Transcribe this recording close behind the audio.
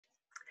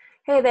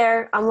Hey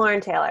there, I'm Lauren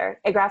Taylor,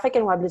 a graphic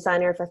and web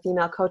designer for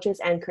female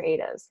coaches and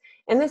creatives.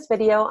 In this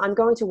video, I'm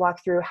going to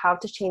walk through how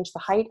to change the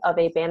height of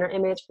a banner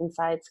image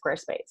inside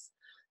Squarespace.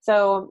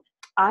 So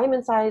I'm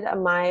inside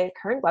my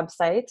current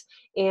website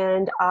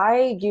and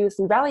I use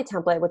the Rally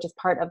template, which is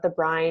part of the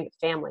Brine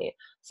family.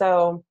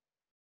 So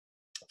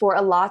for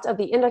a lot of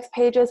the index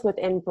pages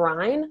within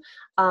Brine,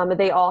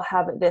 they all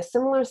have this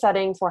similar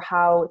setting for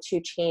how to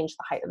change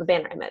the height of the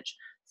banner image.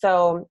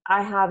 So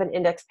I have an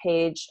index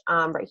page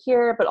right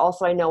here, but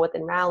also I know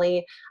within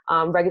Rally,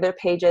 regular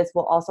pages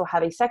will also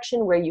have a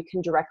section where you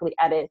can directly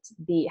edit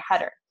the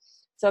header.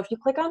 So if you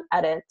click on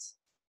edit,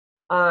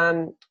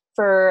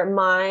 for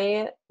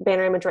my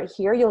banner image right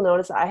here, you'll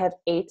notice that I have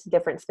 8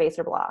 different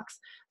spacer blocks.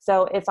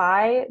 So if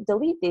I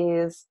delete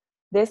these,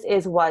 this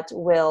is what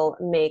will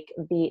make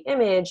the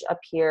image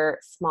appear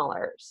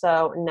smaller.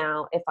 So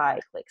now if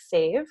I click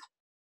save,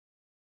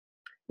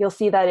 you'll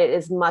see that it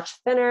is much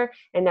thinner,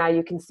 and now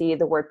you can see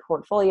the word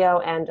portfolio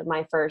and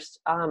my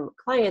first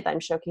client that I'm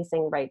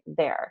showcasing right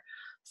there.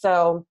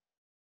 So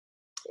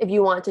if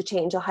you want to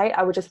change the height,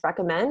 I would just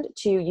recommend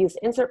to use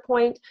insert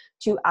point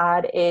to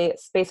add a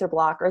spacer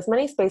block or as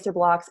many spacer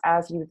blocks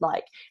as you'd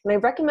like. And I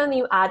recommend that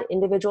you add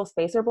individual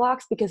spacer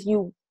blocks because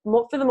you,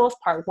 for the most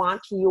part,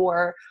 want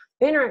your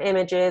banner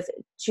images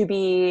to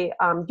be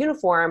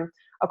uniform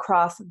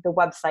across the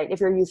website if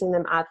you're using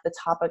them at the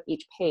top of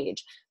each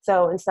page.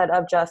 So instead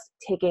of just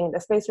taking the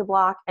spacer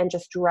block and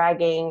just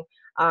dragging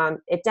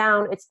it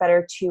down, it's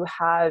better to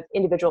have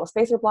individual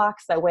spacer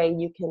blocks. That way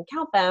you can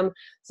count them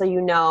so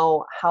you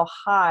know how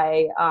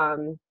high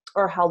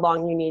or how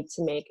long you need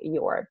to make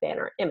your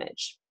banner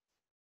image.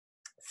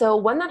 So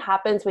when that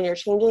happens, when you're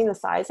changing the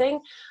sizing,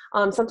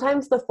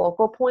 sometimes the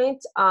focal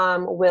point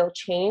will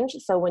change.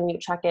 So when you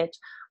check it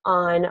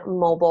on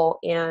mobile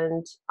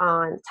and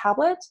on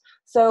tablet.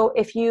 So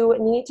if you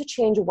need to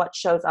change what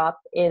shows up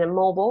in a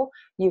mobile,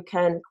 you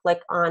can click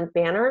on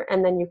banner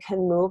and then you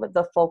can move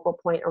the focal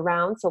point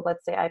around. So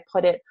let's say I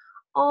put it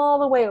all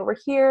the way over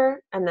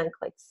here and then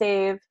click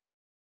save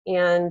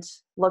and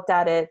looked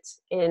at it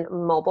in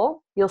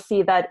mobile. You'll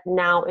see that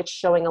now it's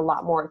showing a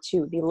lot more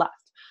to the left.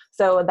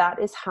 So that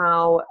is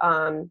how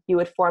you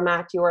would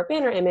format your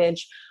banner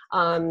image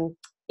in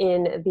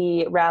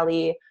the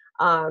Rally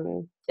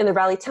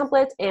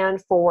template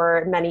and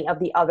for many of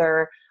the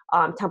other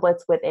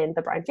templates within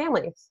the Brine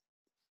family.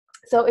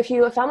 So if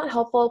you found that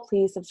helpful,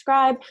 please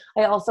subscribe.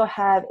 I also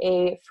have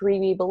a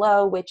freebie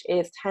below, which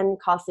is 10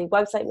 costly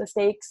website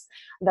mistakes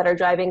that are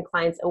driving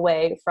clients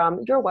away from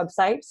your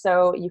website.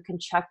 So you can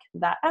check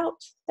that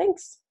out.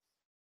 Thanks.